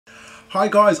Hi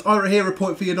guys, Ira here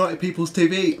reporting for United People's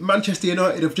TV. Manchester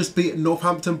United have just beaten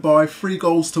Northampton by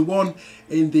 3-1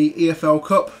 in the EFL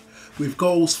Cup, with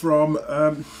goals from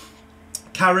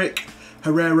Carrick,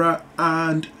 Herrera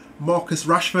and Marcus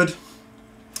Rashford.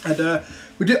 And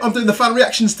I'm doing the fan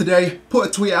reactions today. Put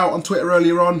a tweet out on Twitter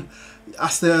earlier on,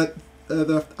 asked our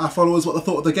followers what they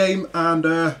thought of the game, and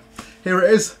here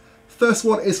it is. First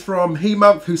one is from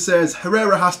Mufc, who says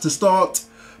Herrera has to start.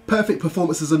 Perfect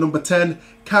performances of number 10.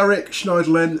 Carrick,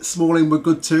 Schneiderlin, Smalling were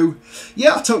good too.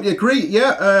 Yeah, I totally agree.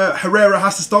 Yeah, Herrera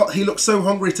has to start. He looks so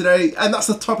hungry today, and that's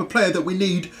the type of player that we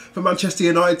need for Manchester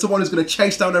United. Someone who's going to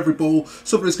chase down every ball,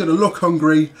 someone who's going to look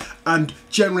hungry and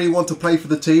generally want to play for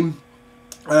the team.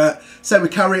 Same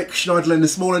with Carrick, Schneiderlin and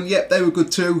Smalling. Yep, they were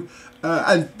good too.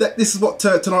 And this is what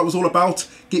tonight was all about.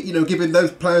 Giving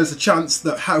those players a chance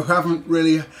that haven't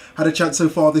really had a chance so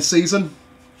far this season.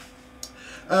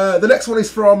 The next one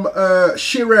is from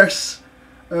Shires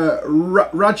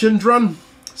Rajendran.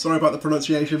 Sorry about the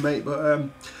pronunciation, mate, but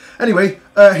anyway,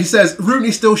 he says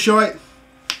Rooney's still shy.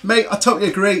 Mate, I totally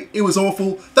agree. It was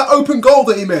awful. That open goal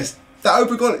that he missed. That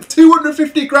open goal,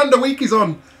 250 grand a week he's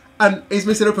on, and he's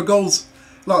missing open goals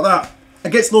like that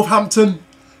against Northampton.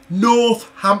 Let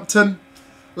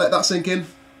that sink in.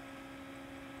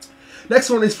 Next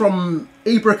one is from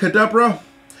Ibra Cadabra,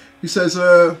 who says,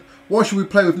 why should we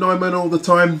play with 9 men all the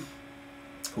time?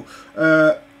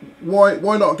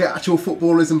 Why not get actual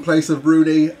footballers in place of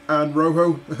Rooney and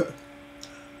Rojo?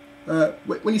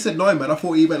 When you said 9 men, I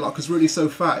thought you meant like because Rooney's so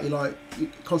fat, he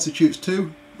constitutes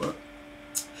 2. But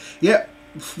yeah,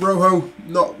 Rojo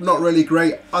not really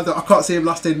great. I can't see him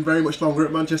lasting very much longer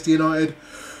at Manchester United.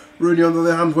 Rooney, on the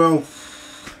other hand, well,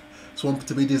 it's one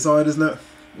to be desired, isn't it?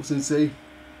 We'll soon see.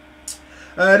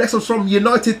 Next one's from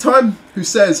United Time, who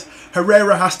says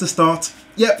Herrera has to start.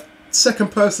 Yep,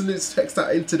 second person who's texted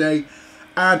that in today,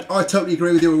 and I totally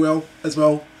agree with you as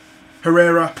well.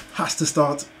 Herrera has to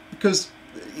start because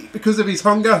of his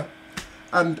hunger,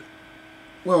 and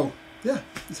well, yeah,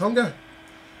 his hunger.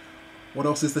 What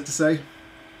else is there to say?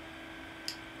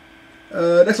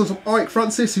 Next one's from Ike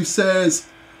Francis, who says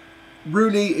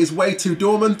Rooney is way too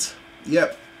dormant.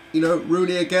 Yep,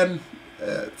 Rooney again.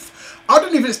 I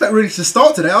didn't even expect Rooney to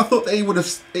start today. I thought that he would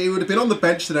have been on the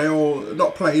bench today or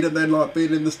not played, and then like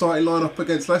being in the starting lineup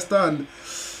against Leicester. And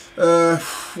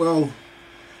well,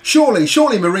 surely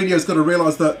Mourinho's got to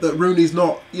realise that Rooney's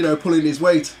not pulling his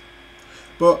weight.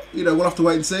 But we'll have to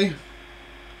wait and see.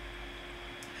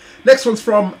 Next one's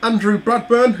from Andrew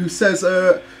Bradburn, who says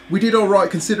we did all right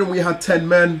considering we had 10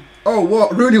 men. Oh,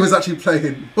 what? Rooney was actually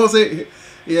playing, was it?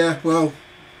 Yeah. Well,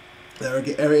 there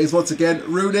it is once again.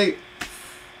 Rooney.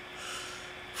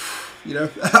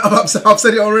 I've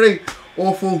said it already.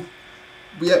 Awful.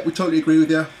 But yeah, we totally agree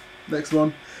with you. Next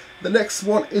one. The next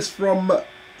one is from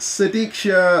Sadiq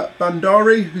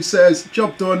Bandari, who says,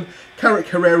 job done. Carrick,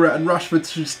 Herrera and Rashford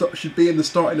should be in the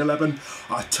starting 11.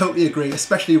 I totally agree,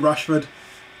 especially Rashford.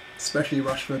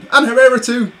 And Herrera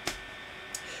too.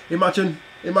 Imagine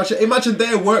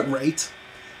their work rate.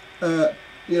 What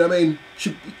I mean?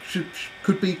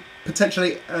 Could be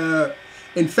potentially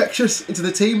infectious into the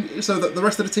team, so that the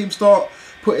rest of the team start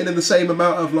putting in the same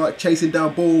amount of like chasing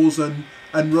down balls and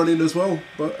running as well.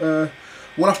 But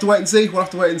we'll have to wait and see. Well,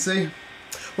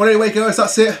 anyway guys,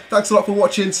 that's it. Thanks a lot for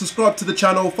watching. Subscribe to the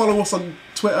channel, follow us on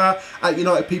Twitter at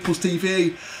United People's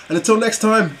TV, and until next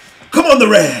time, come on the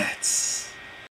Reds!